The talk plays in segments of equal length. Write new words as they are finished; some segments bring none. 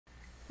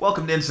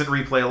Welcome to Instant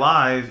Replay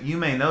Live. You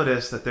may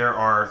notice that there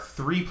are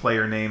 3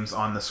 player names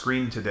on the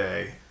screen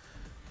today.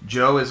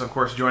 Joe is, of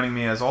course, joining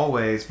me as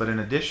always, but in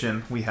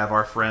addition, we have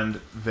our friend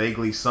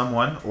Vaguely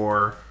Someone,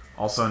 or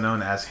also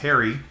known as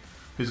Harry,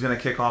 who's going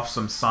to kick off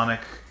some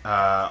Sonic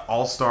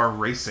All-Star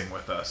Racing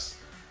with us.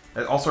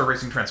 All-Star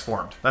Racing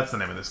Transformed. That's the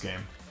name of this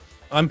game.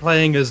 I'm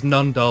playing as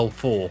Nundull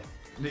 4.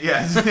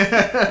 Yes.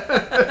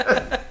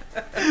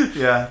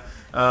 Yeah.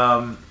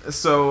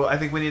 So I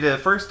think we need to,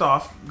 first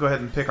off, go ahead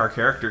and pick our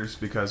characters,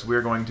 because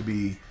we're going to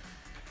be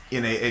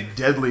in a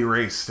deadly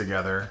race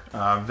together.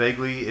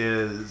 Harry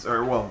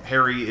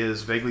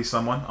is Vaguely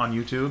Someone on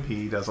YouTube.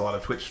 He does a lot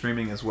of Twitch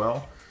streaming as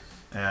well,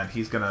 and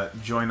he's going to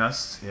join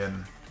us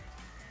in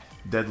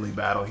deadly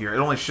battle here. It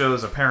only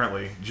shows,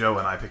 apparently, Joe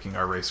and I picking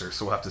our racers,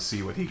 so we'll have to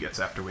see what he gets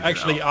after we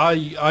Actually,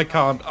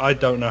 I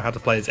don't know how to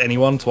play as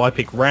anyone, so I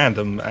pick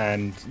random,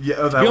 and yeah,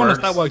 to be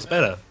honest, that works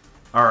better.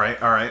 Alright.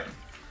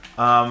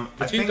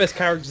 The two best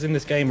characters in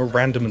this game are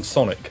Random and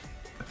Sonic.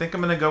 I think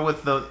I'm going to go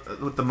with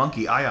the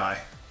monkey, Eye.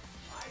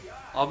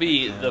 I'll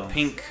be the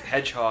pink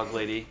hedgehog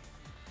lady.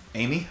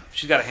 Amy?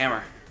 She's got a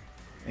hammer.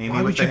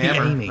 Amy with the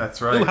hammer. Amy?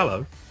 That's right. Oh,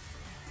 hello.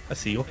 I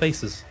see your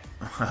faces.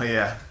 Oh,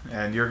 yeah,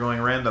 and you're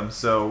going random,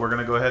 so we're going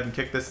to go ahead and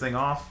kick this thing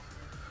off.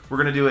 We're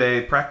going to do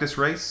a practice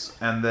race,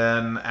 and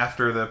then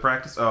after the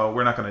practice... Oh,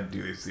 we're not going to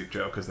do these,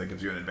 Joe, because that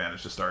gives you an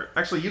advantage to start.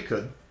 Actually, you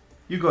could.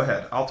 You go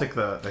ahead. I'll take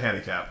the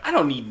handicap. I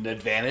don't need an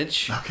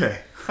advantage.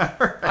 Okay.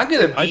 I'm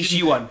going to beat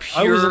you on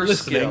pure I wasn't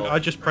listening. skill. I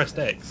just pressed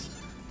X.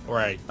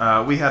 Right.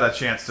 We had a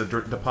chance to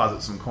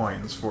deposit some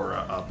coins for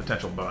a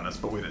potential bonus,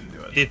 but we didn't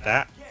do it. Did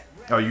that.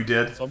 Oh, you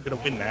did? So I'm going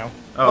to win now.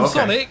 Oh, I'm okay.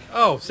 Sonic.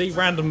 Oh, see,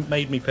 Random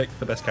made me pick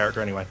the best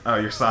character anyway. Oh,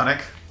 you're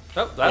Sonic?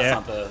 Oh, that's Yeah.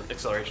 not the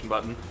acceleration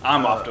button.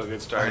 I'm off to a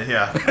good start.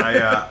 Yeah,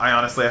 I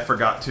honestly, I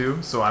forgot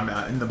to, so I'm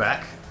in the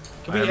back.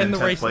 Can we end the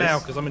race now,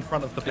 because I'm in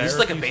front of the pair Is of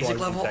this like a you, basic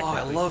so level? Oh, I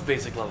technically- love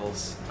basic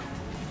levels.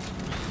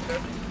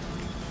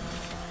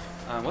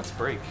 What's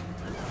break?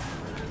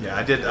 Yeah,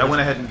 I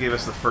went ahead and gave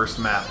us the first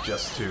map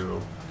just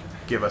to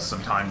give us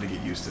some time to get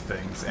used to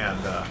things, and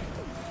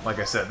like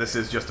I said, this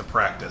is just a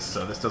practice,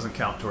 so this doesn't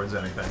count towards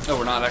anything. Oh,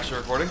 we're not actually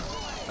recording?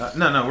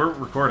 No, we're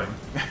recording.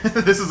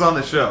 This is on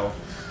the show.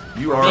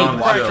 You are on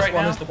the watched show. right This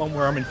one now? is the one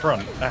where I'm in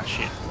front. Ah,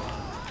 shit.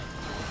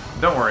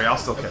 Don't worry, I'll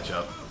still catch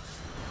up.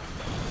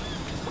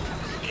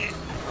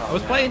 I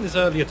was playing this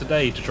earlier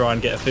today to try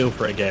and get a feel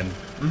for it again,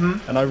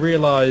 and I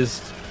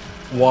realised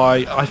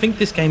why I think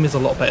this game is a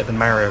lot better than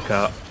Mario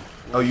Kart.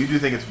 Oh, you do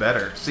think it's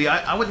better? See,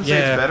 I wouldn't say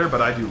Yeah. it's better, but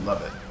I do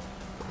love it.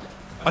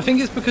 I think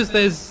it's because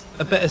there's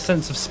a better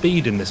sense of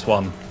speed in this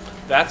one.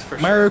 That's for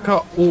sure. Mario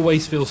Kart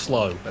always feels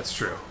slow, That's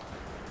true.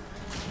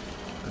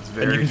 That's and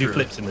very you can true. do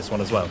flips in this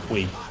one as well.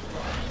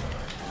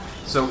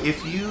 So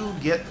if you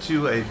get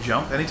to a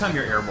jump, anytime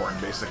you're airborne,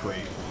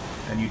 basically,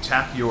 and you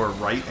tap your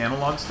right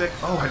analog stick...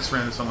 Oh, I just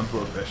ran into someone's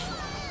blowfish.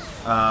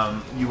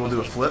 You will do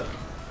a flip,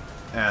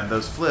 and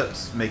those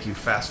flips make you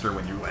faster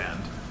when you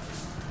land.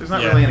 There's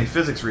not really any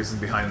physics reason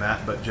behind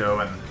that, but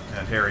Joe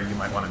and Harry, you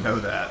might want to know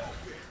that.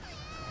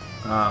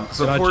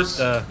 So Can of I course...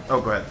 just,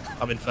 oh, go ahead.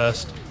 I'm in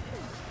first.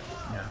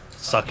 Yeah.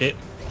 Suck it.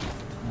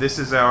 This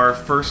is our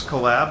first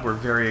collab. We're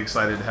very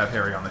excited to have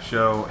Harry on the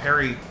show.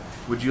 Harry,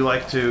 would you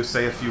like to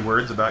say a few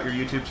words about your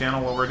YouTube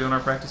channel while we're doing our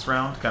practice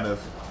round? Kind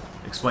of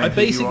explain I who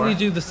you basically are?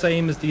 do the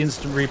same as the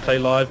Instant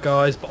Replay Live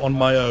guys, but on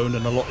my own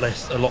and a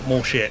lot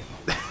more shit.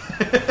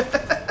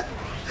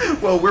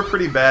 Well, we're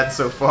pretty bad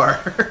so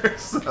far,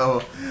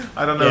 so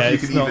I don't know Yeah, if you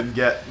it's can not- even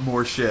get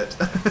more shit.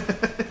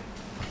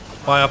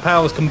 By our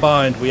powers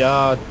combined, we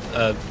are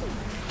a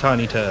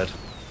tiny turd.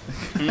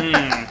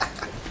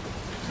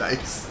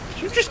 Nice.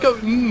 Did you just go,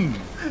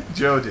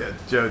 Joe did.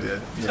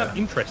 I'm Yeah.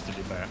 interested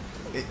in that.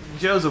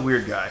 Joe's a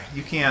weird guy.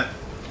 You can't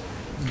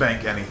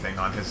bank anything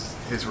on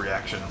his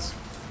reactions.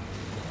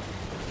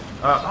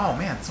 Oh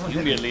man, someone You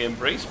hit me. merely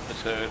embraced the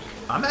turd.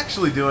 I'm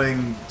actually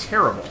doing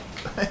terrible.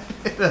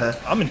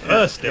 I'm in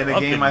first still. In a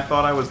I've game been- I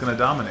thought I was going to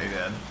dominate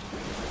in.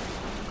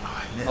 Oh,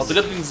 I missed. Well, the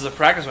good thing is it's a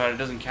practice round. It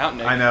doesn't count,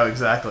 Nick. I know,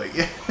 exactly.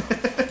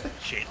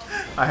 Shit.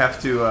 I have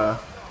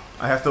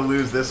to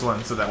lose this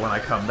one so that when I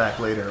come back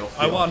later, it'll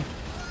feel I won.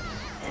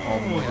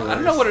 I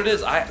don't know what it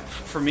is.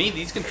 For me,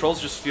 these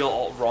controls just feel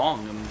all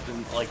wrong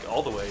in like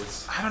all the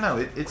ways. I don't know.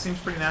 It seems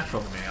pretty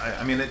natural to me.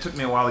 I mean, it took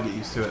me a while to get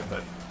used to it,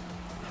 but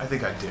I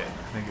think I did.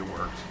 I think it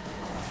worked.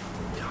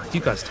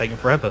 You guys are taking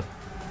forever.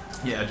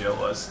 Yeah, Joe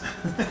was.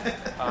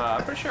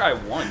 I'm pretty sure I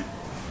won.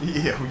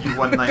 Yeah, you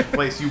won 9th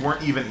place. You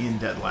weren't even in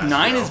dead last.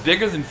 9 Joe. is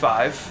bigger than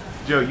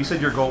 5. Joe, you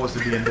said your goal was to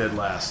be in dead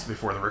last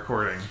before the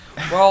recording.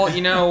 Well,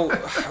 you know,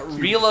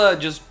 Rila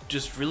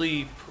just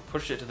really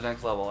pushed it to the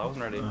next level. I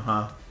wasn't ready.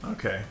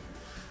 Okay.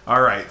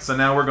 All right. So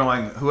now we're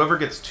going. Whoever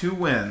gets 2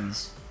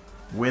 wins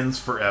wins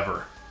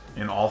forever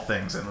in all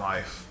things in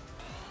life.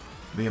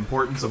 The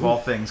importance of all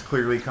things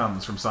clearly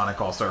comes from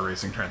Sonic All-Star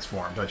Racing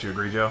Transformed. Don't you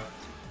agree, Joe?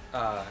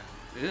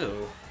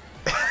 Ew.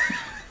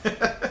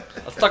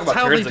 Let's talk about That's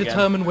how they turds again.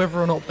 determine whether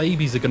or not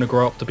babies are going to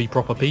grow up to be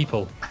proper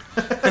people.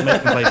 To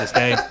make them play this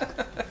game.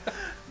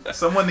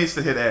 Someone needs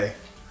to hit A.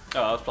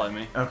 Oh, that's probably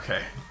me.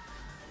 Okay.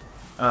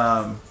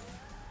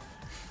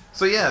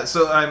 So yeah,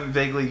 so I'm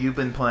vaguely. You've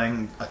been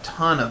playing a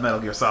ton of Metal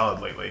Gear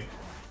Solid lately.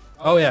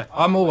 Oh yeah,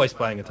 I'm always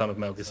playing a ton of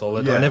Metal Gear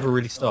Solid. Yeah. I never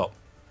really stop.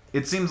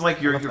 It seems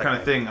like your kind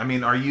of thing. I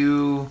mean, are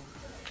you?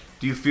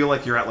 Do you feel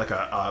like you're at like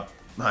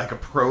a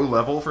pro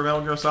level for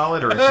Metal Gear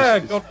Solid, or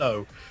God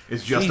no,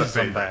 it's just Jesus, a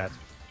favorite?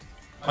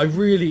 I'm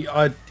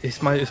bad.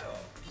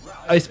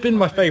 It's been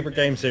my favorite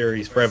game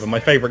series forever. My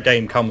favorite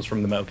game comes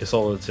from the Metal Gear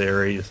Solid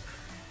series,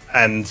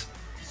 and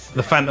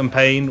the Phantom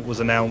Pain was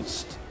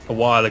announced a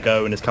while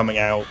ago and is coming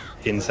out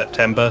in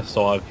September.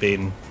 So I've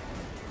been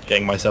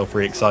getting myself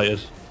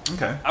re-excited.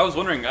 Okay. I was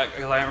wondering,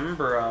 because I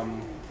remember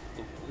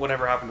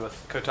whatever happened with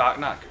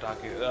not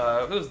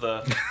Kotaku. Who's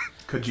the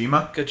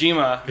Kojima?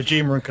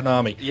 Kojima and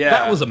Konami. Yeah,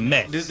 that was a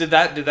mess. Did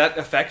that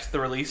affect the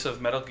release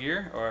of Metal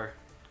Gear or?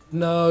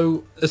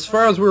 No, as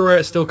far as we're aware,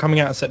 it's still coming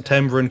out in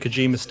September, and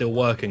Kojima's still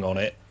working on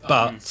it.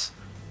 But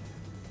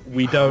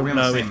we don't We're on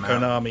the know same if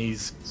map.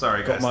 Konami's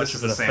Sorry got guys, much this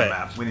is of an the same effect.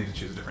 map. We need to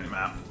choose a different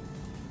map.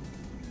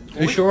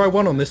 Are you sure I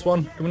won on this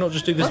one? Can we not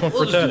just do this one for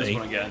We'll just do eternity? this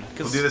one again.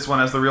 We'll do this one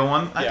as the real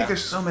one. I Yeah. think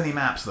there's so many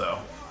maps though.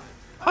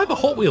 I have a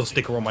Hot Wheels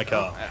sticker on my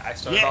car. I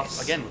started off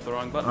again with the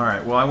wrong button. All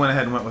right. Well, I went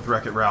ahead and went with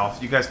Wreck-It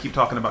Ralph. You guys keep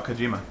talking about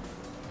Kojima.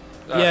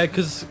 Yeah,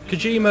 because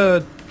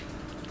Kojima,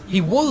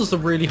 he was a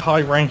really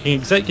high-ranking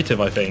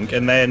executive, I think,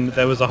 and then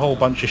there was a whole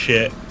bunch of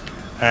shit,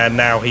 and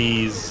now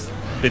he's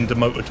been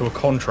demoted to a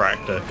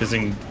contractor, because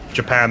in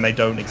Japan they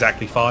don't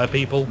exactly fire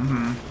people.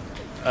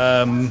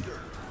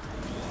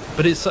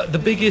 But it's the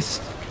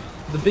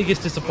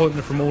biggest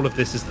disappointment from all of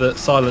this is that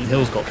Silent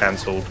Hill's got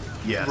cancelled.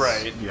 Yes.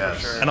 Right, Yes.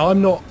 for sure. And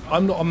I'm not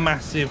a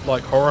massive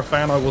like horror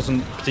fan. I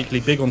wasn't particularly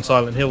big on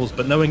Silent Hills,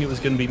 but knowing it was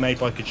going to be made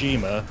by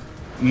Kojima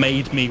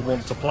made me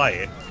want to play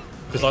it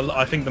because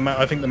I think the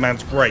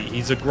man's great.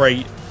 He's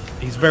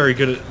very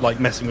good at like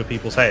messing with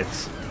people's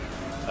heads.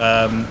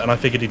 And I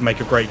figured he'd make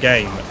a great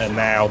game, and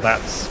now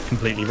that's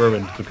completely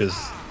ruined because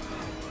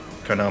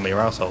Konami are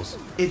assholes.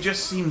 It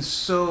just seems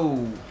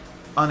so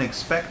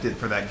unexpected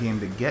for that game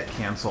to get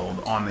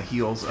canceled on the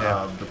heels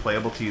of the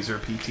playable teaser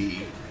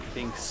PT.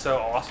 Being so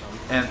awesome.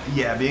 And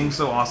yeah, being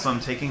so awesome,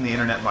 taking the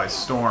internet by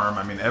storm.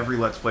 I mean, every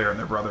Let's Player and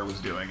their brother was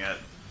doing it.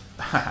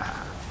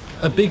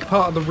 A big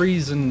part of the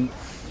reason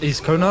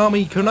is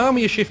Konami.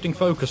 Konami is shifting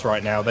focus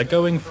right now. They're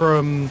going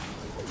from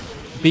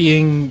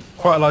being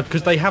quite a lot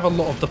because they have a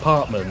lot of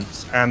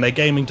departments, and their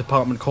gaming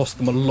department costs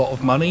them a lot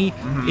of money.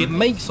 It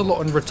makes a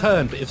lot in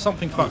return, but if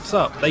something fucks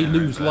up, they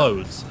lose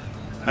loads.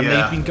 And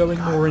Yeah. they've been going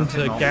more into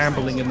getting all these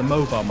gambling in the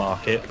mobile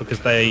market because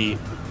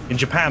in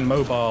Japan,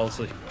 mobile's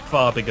a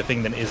far bigger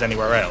thing than it is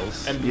anywhere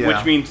else. And Yeah.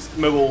 which means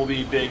mobile will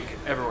be big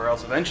everywhere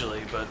else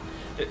eventually, but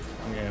it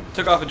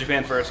took off in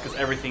Japan first because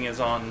everything is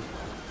on.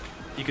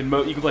 You can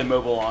play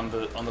mobile on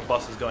the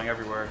buses going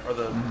everywhere or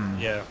the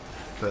Yeah.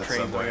 The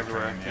trains subway going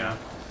everywhere. train, Yeah.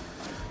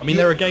 I mean,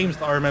 there are games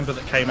that I remember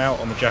that came out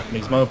on the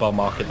Japanese mobile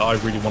market that I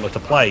really wanted to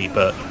play,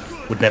 but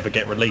would never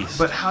get released.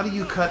 But how do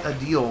you cut a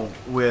deal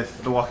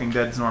with The Walking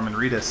Dead's Norman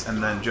Reedus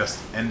and then just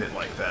end it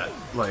like that?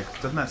 Like,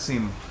 doesn't that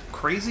seem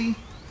crazy?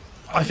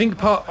 I think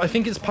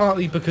it's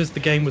partly because the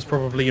game was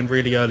probably in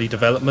really early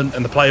development,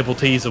 and the playable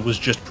teaser was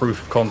just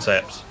proof of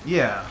concept.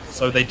 Yeah.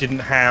 So they didn't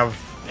have.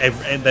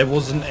 There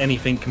wasn't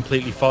anything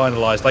completely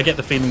finalised. I get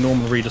the feeling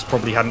Norman Reedus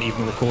probably hadn't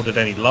even recorded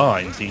any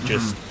lines. He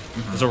just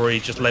was already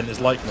just lent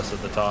his likeness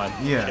at the time.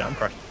 Yeah. I'm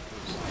crashing.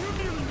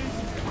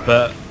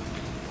 But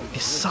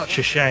it's such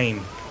a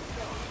shame.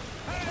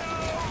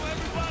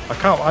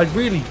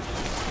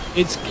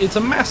 It's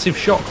a massive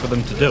shock for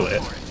them to do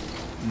it.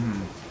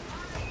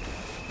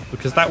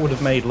 Because that would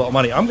have made a lot of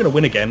money. I'm going to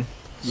win again.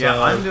 Yeah,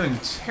 so I'm doing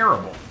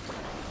terrible.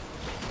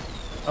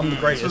 I'm the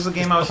greatest. This was a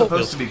game It's I was the Hot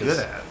supposed to Wheels be good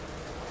stickers. at.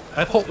 I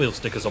have Hot Wheels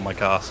stickers on my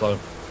car, so...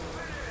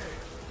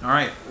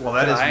 Alright, well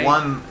that is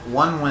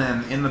one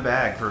win in the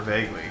bag for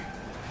Vaguely.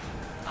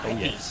 Oh,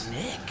 yes.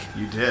 Nick.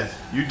 You did.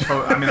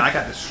 I mean, I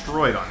got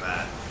destroyed on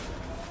that.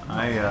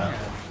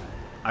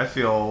 I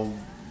feel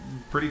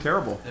pretty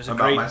terrible There's a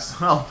about great-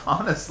 myself,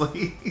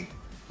 honestly.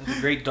 There's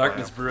a great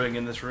darkness brewing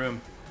in this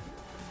room.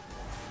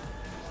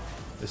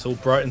 It's all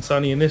bright and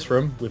sunny in this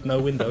room with no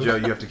windows. Joe,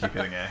 you have to keep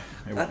hitting A.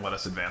 It won't let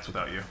us advance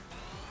without you.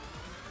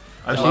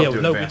 I'd Yeah, love with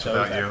to no advance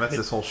windows, without you. That's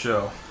this whole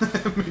show.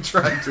 Me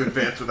trying to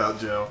advance without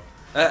Joe.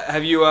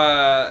 Have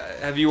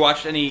you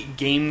watched any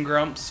Game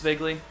Grumps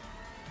vaguely?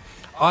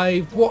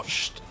 I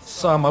watched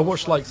some. I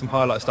watched like some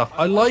highlight stuff.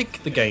 I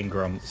like the Game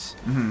Grumps,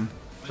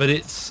 but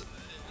it's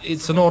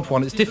an odd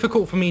one. It's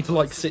difficult for me to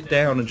like sit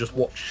down and just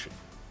watch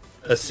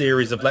a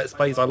series of Let's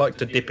Plays. I like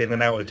to dip in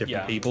and out of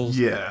different people's.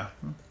 Yeah.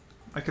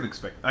 I can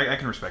respect that.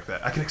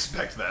 I can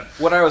expect that.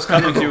 What I was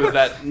coming to is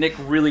that Nick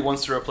really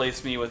wants to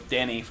replace me with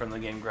Danny from the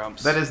Game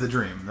Grumps. That is the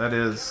dream. That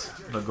is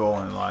the goal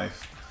in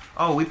life.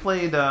 Oh, we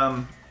played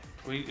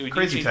we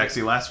Crazy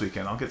Taxi last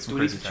weekend. I'll get some Do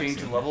we need Crazy to change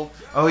Taxi. the level?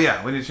 Oh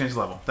yeah, we need to change the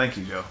level. Thank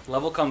you, Joe.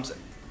 Level comes.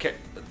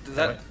 Does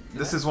that?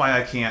 This is why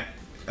I can't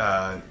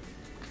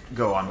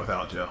go on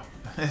without Joe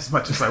as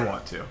much as I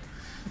want to.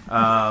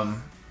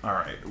 All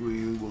right,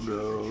 we will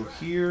go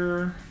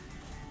here.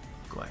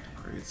 Galactic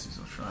Parade,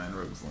 Seasonal Shrine,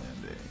 Rogue's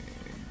Landing.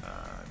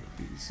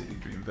 Speedy City,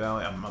 Dream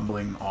Valley. I'm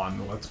mumbling on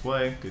the Let's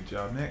Play. Good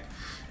job, Nick.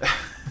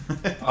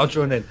 I'll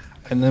join in.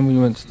 And then we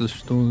went to the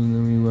store, and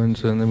then we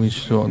went, and then we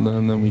shot, and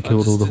then we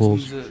killed all the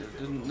horses.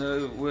 Didn't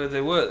know where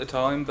they were at the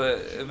time, but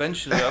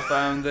eventually I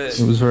found that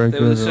It was very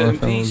there was a good.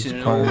 certain piece in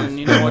it all, and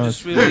you know, I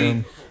just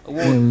really, I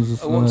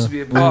want to be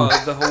a part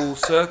of the whole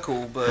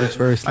circle, but It's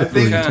very I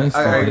slippery. think, and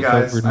all right, tasty.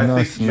 guys, It's I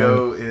really think nice,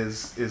 Joe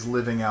is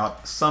living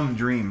out some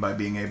dream by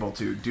being able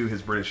to do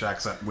his British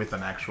accent with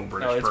an actual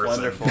British Oh, it's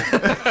person.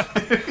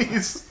 wonderful.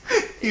 he's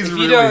if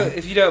really.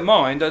 if you don't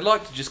mind, I'd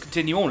like to just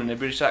continue on in a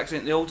British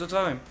accent the whole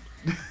time.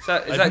 Is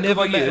that I've good never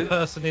by met you? a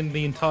person in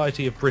the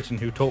entirety of Britain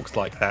who talks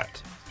like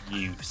that.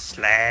 You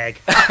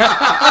slag.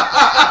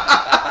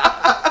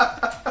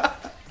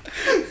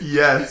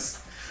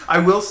 Yes. I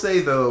will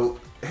say,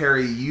 though,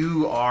 Harry,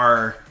 you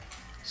are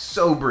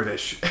so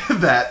British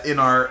that in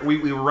our...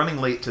 We were running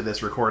late to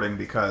this recording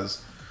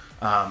because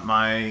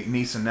my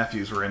niece and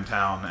nephews were in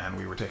town and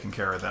we were taking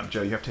care of them.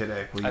 Joe, you have to hit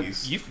A,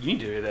 please. You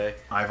need to hit A.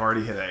 I've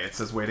already hit A. It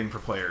says waiting for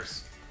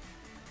players.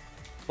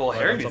 Well,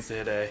 Harry needs to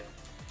hit A.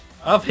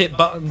 I've hit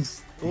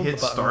buttons. All Hit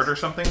the buttons. start or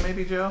something,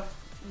 maybe, Joe?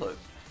 Look,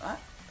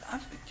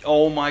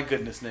 oh my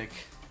goodness, Nick.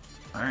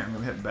 Alright, I'm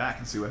going to hit back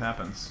and see what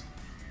happens.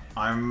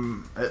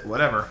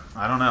 Whatever.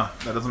 I don't know.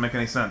 That doesn't make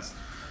any sense.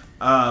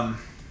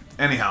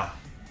 Anyhow.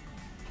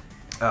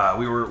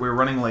 We were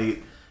running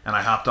late, and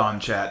I hopped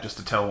on chat just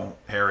to tell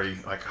Harry,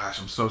 like,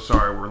 gosh, I'm so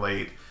sorry we're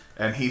late.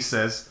 And he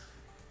says,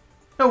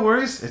 no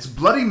worries, it's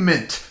bloody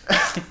mint.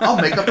 I'll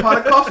make a pot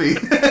of coffee.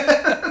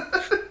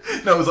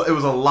 No, it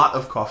was a lot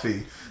of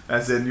coffee.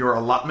 As in your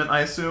allotment,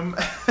 I assume.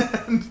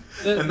 and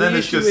then the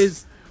it's issue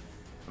just...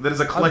 That is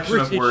a collection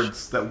of British.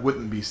 words that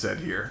wouldn't be said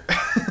here.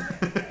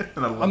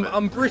 And I love it.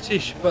 I'm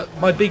British, but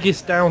my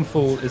biggest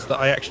downfall is that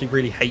I actually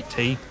really hate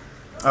tea.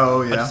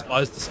 Oh, I yeah.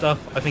 despise the stuff.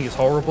 I think it's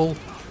horrible.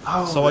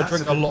 Oh, So I that's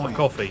drink a good lot point. of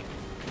coffee.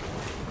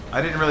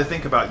 I didn't really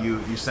think about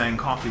you saying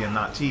coffee and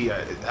not tea.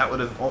 That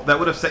would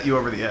have set you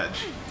over the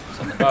edge.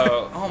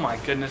 Oh my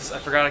goodness, I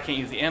forgot I can't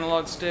use the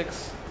analog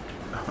sticks.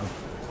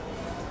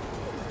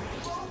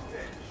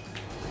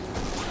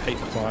 Hate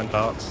the flying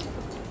parts.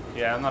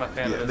 Yeah, I'm not a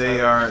fan Yeah, of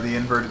this. the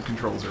inverted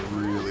controls are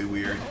really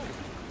weird.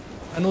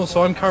 And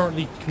also, I'm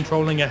currently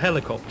controlling a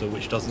helicopter,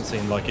 which doesn't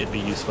seem like it'd be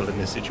useful in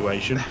this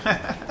situation.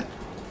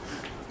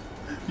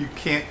 You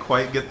can't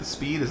quite get the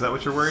speed. Is that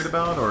what you're worried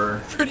about,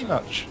 or Pretty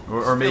much.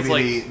 maybe Feels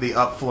like- the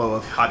upflow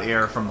of hot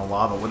air from the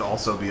lava would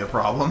also be a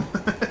problem?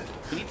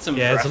 We need some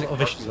Yeah, there's a Jurassic lot of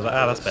Park issues with that.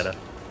 Ah, that's music.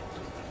 better.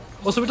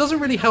 Also, it doesn't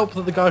really help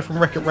that the guy from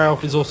Wreck-It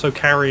Ralph is also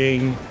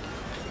carrying,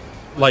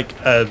 like,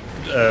 a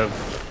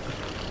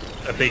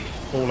big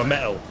ball of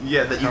metal.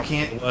 Yeah, that you Can't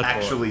can't think of the word for it.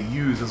 actually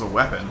use as a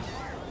weapon.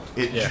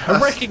 It Yeah, just... a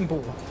wrecking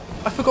ball.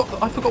 I forgot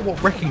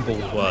what wrecking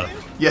balls were.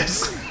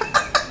 Yes.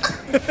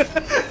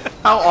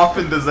 How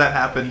often does that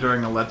happen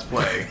during a Let's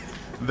Play?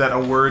 That a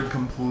word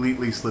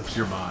completely slips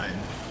your mind.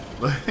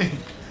 Like,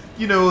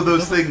 you know,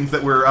 those things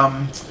that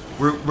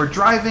we're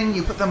driving,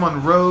 you put them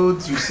on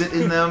roads, you sit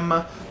in them,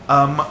 a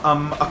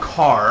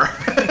car.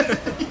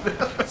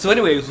 So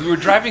anyways, we were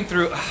driving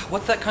through,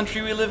 what's that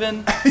country we live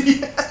in?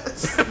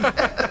 Yes.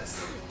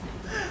 Yes.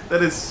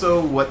 That is so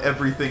what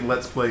everything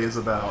Let's Play is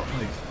about.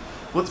 Like,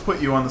 let's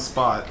put you on the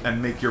spot and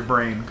make your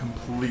brain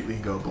completely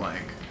go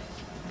blank.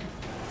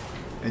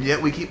 And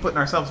yet we keep putting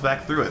ourselves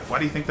back through it. Why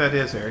do you think that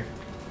is, Harry?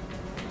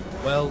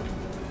 Well,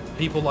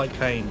 people like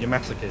pain. You're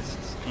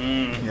masochists.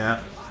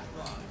 Yeah.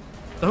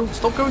 Don't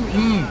stop going.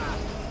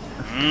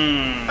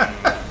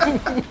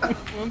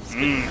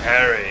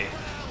 Harry.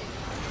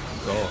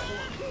 God.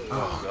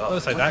 I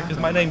don't say that because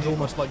my name's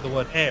almost like the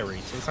word hairy,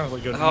 so it sounds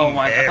like you're. Oh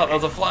my, I hairy. thought that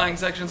was a flying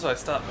section, so I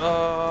stopped.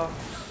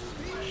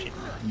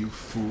 You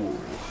fool.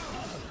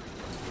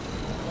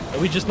 Are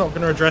we just not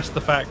going to address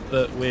the fact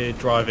that we're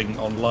driving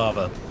on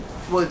lava?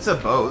 Well, it's a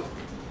boat.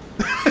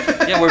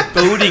 Yeah, we're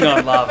boating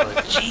on lava.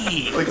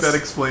 Jeez. Like, that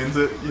explains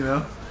it, you know?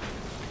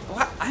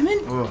 What? I'm in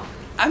Ugh.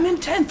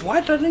 10th. Why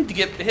did I need to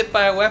get hit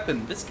by a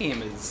weapon? This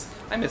game is...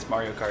 I miss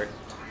Mario Kart.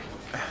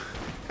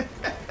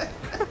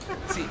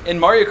 See, in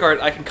Mario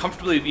Kart, I can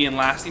comfortably be in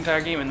last the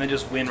entire game and then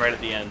just win right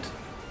at the end.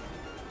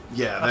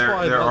 Yeah, That's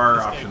why I there love are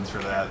this game. options for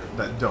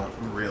that don't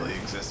really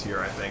exist here,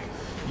 I think.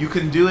 You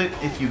can do it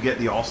if you get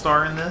the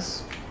All-Star in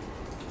this.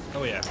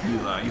 Oh yeah.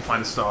 You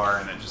find a star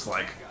and it just,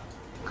 like,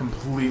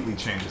 completely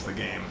changes the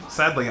game.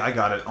 Sadly, I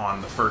got it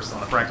on the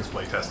practice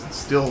play test and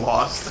still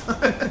lost.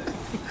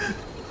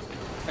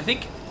 I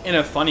think, in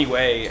a funny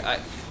way,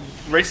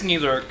 racing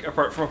games are a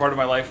part of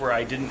my life where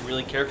I didn't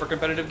really care for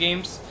competitive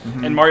games.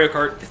 And Mario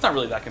Kart, it's not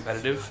really that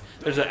competitive.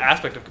 There's an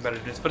aspect of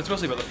competitiveness, but it's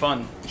mostly about the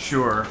fun.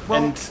 Sure.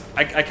 Well, And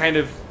I kind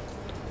of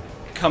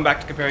come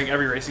back to comparing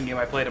every racing game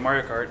I play to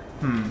Mario Kart.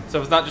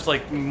 So it's not just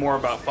like more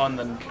about fun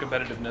than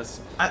competitiveness.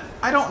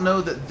 I don't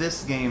know that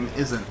this game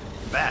isn't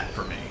that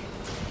for me.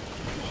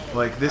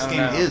 Like, this I don't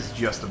game know. is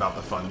just about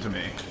the fun to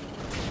me.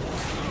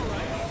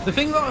 The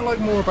thing that I like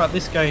more about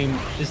this game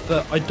is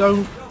that I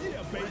don't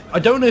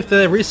know if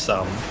there is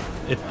some,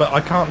 but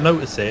I can't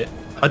notice it.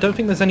 I don't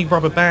think there's any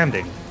rubber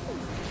banding.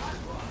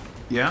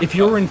 Yeah? If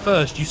you're in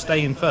first, you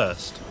stay in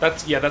first.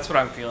 That's what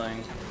I'm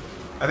feeling.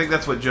 I think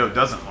that's what Joe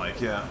doesn't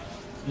like. Yeah.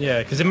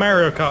 Yeah, because in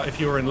Mario Kart, if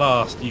you're in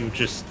last, you'll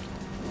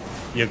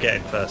get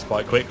in first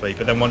quite quickly.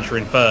 But then once you're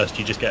in first,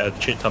 you just get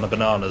a shit ton of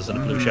bananas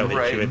and a blue shell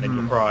hits you, and then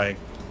you're crying.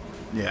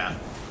 Yeah.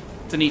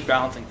 It's a neat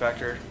balancing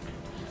factor.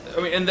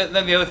 I mean, and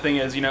then the other thing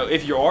is, you know,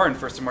 if you are in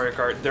first in Mario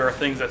Kart, there are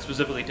things that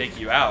specifically take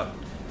you out,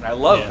 and I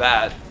love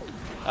that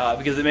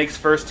because it makes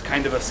first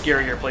kind of a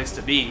scarier place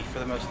to be for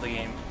the most of the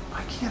game.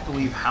 I can't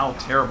believe how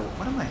terrible.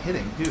 What am I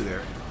hitting too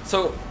there?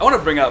 So I want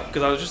to bring up,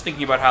 because I was just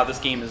thinking about how this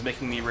game is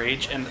making me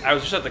rage, and I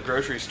was just at the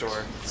grocery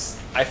store.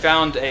 I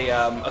found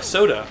a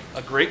soda,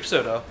 a grape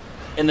soda,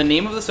 and the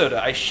name of the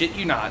soda, I shit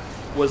you not,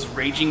 was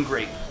Raging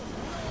Grape.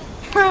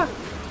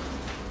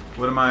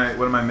 What am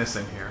I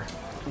missing here?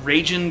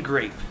 Raging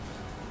Grape.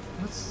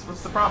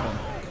 What's the problem?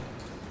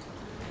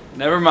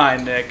 Never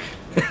mind, Nick.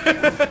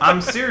 I'm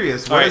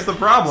serious. What is the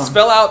problem?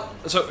 Spell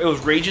out. So it was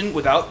Raging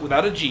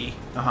without a G.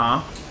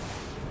 Oh.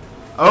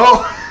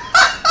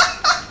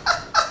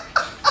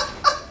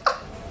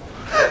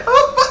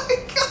 Oh my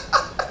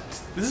god!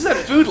 This is at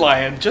Food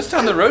Lion, just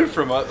down the road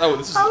from us. Oh,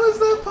 this is. How is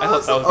that possible? I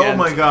thought that was the oh end.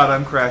 my god!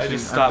 I'm crashing. I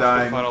just stopped I'm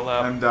for dying. final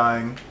lap. I'm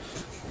dying.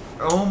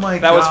 Oh my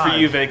god! That was for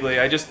you, vaguely.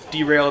 I just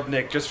derailed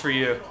Nick just for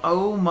you.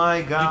 Oh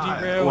my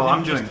god! Well,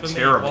 I'm doing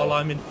terrible. While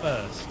I'm in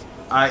first.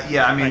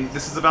 Yeah, I mean,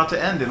 this is about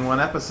to end in one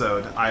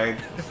episode. I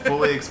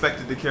fully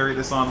expected to carry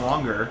this on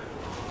longer.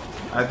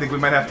 I think we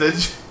might have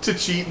to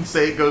cheat and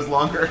say it goes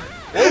longer.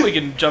 Or we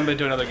can jump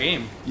into another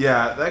game.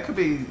 Yeah, that could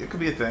be. It could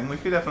be a thing. We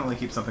could definitely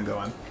keep something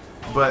going.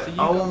 But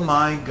oh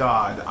my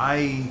god,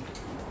 I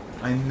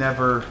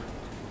never.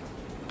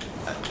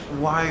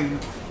 Why?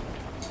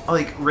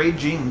 Like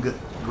Raging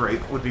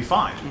Grape would be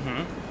fine.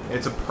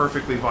 It's a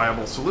perfectly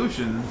viable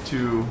solution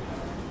to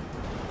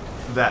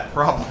that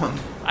problem.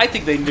 I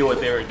think they knew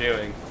what they were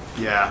doing.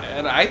 Yeah.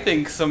 And I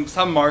think some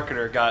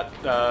marketer got.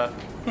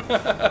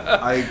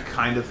 I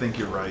kind of think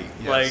you're right.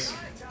 Yes. Like.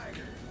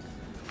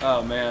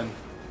 Oh man.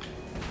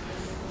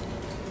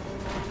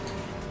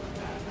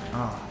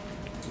 Oh.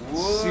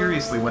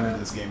 Seriously went into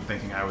this game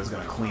thinking I was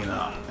going to clean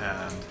up,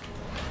 and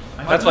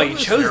that's why you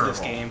chose this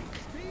game.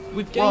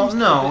 With Well, games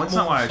no, it's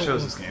not why I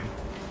chose this game.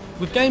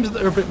 With games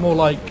that are a bit more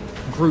like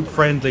group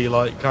friendly,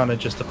 like kind of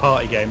just a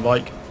party game,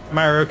 like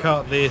Mario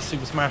Kart, this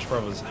Super Smash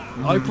Brothers,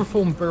 I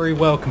perform very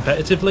well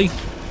competitively.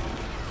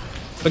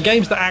 But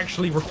games that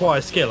actually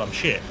require skill, I'm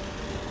shit.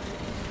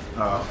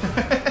 Oh.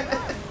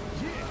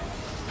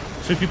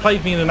 So if you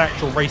played me in an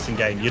actual racing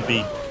game, you'd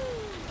be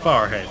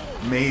far ahead.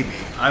 Maybe.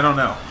 I don't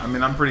know. I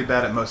mean, I'm pretty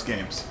bad at most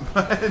games.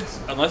 But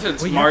Unless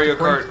it's Well, Mario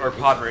Kart or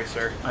Pod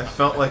Racer. I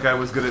felt like I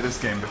was good at this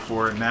game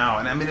before now.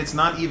 And I mean, it's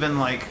not even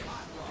like...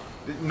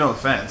 No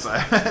offense.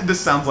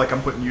 This sounds like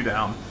I'm putting you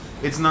down.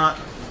 It's not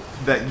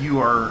that you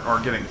are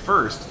getting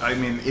first. I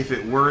mean, if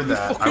it were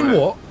that... Fucking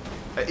what?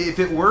 If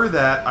it were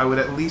that, I would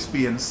at least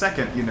be in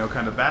second, you know,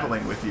 kind of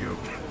battling with you.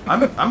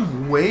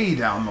 I'm way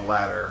down the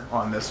ladder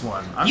on this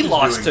one. You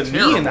lost to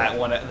me in that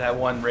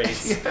one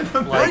race. Yeah,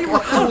 Like,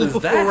 how does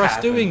Before that us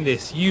happen? doing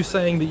this, you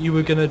saying that you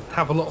were going to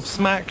have a lot of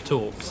smack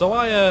talk. So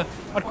I'd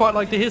quite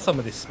like to hear some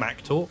of this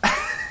smack talk.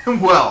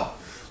 Well,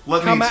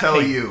 let Come me at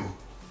tell me. you,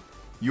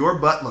 your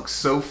butt looks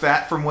so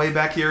fat from way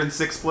back here in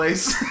 6th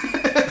place,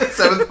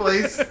 7th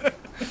place.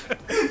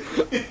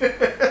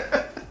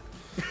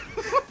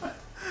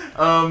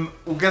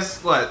 Well,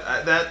 guess what?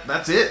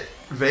 That's it.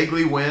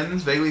 Vaguely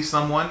wins. Vaguely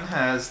someone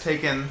has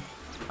taken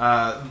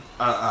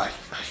a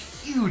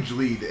huge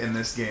lead in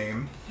this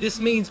game. This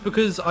means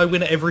because I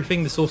win at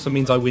everything, this also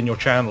means I win your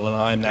channel, and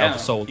I am now Yeah, the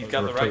sole you've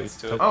got owner the of rights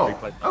to it. Oh,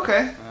 Replay.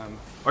 okay.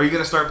 Are you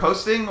going to start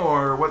posting,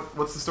 or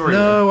what's the story?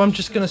 No, I'm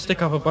just going to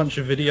stick up a bunch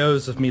of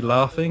videos of me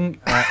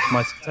laughing at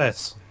my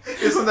success.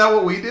 Isn't that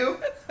what we do?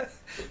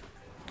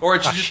 Or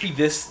it should just be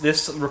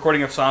this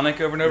recording of Sonic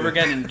over and over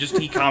again, and just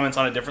he comments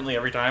on it differently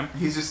every time.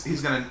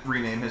 He's gonna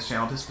rename his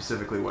channel to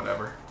specifically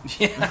whatever.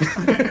 Yeah.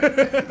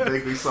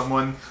 Vaguely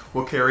someone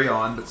will carry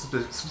on, but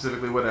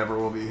specifically whatever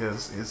will be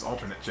his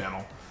alternate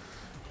channel.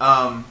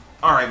 All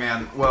right,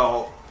 man.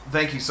 Well,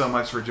 thank you so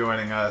much for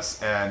joining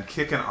us and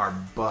kicking our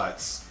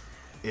butts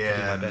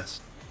in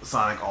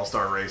Sonic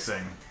All-Star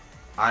Racing.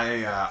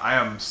 I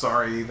am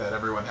sorry that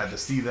everyone had to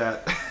see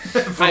that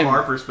from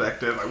our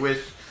perspective.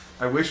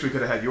 I wish we could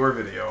have had your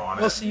video on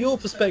it. Well, see, your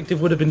perspective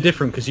would have been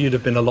different because you'd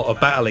have been a lot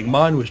of battling.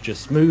 Mine was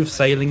just smooth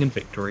sailing and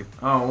victory.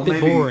 Oh, well, a bit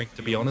maybe boring,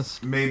 to be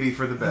honest. Maybe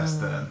for the best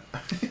then.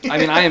 I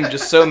mean, I am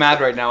just so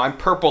mad right now. I'm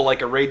purple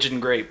like a raging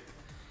grape.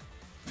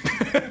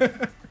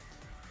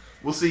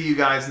 We'll see you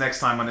guys next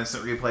time on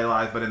Instant Replay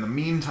Live, but in the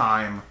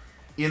meantime,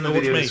 in the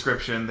video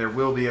description, there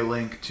will be a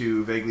link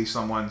to Vaguely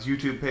Someone's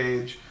YouTube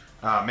page,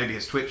 maybe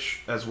his Twitch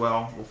as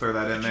well. We'll throw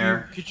that in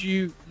there. Could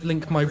you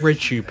link my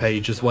RedTube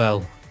page as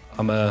well?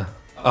 I'm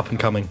up and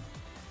coming.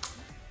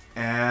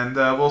 And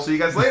we'll see you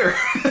guys later.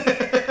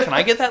 Can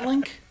I get that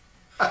link?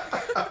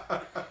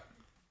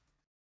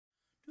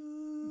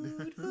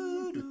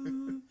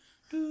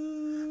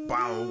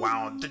 Wow,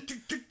 wow.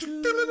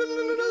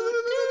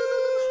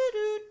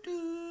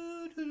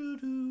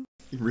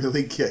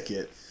 Really kick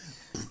it.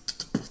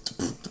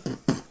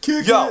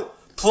 Kick Yo, it.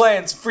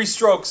 plans, free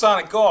stroke,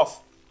 Sonic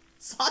Golf.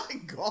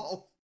 Sonic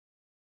Golf.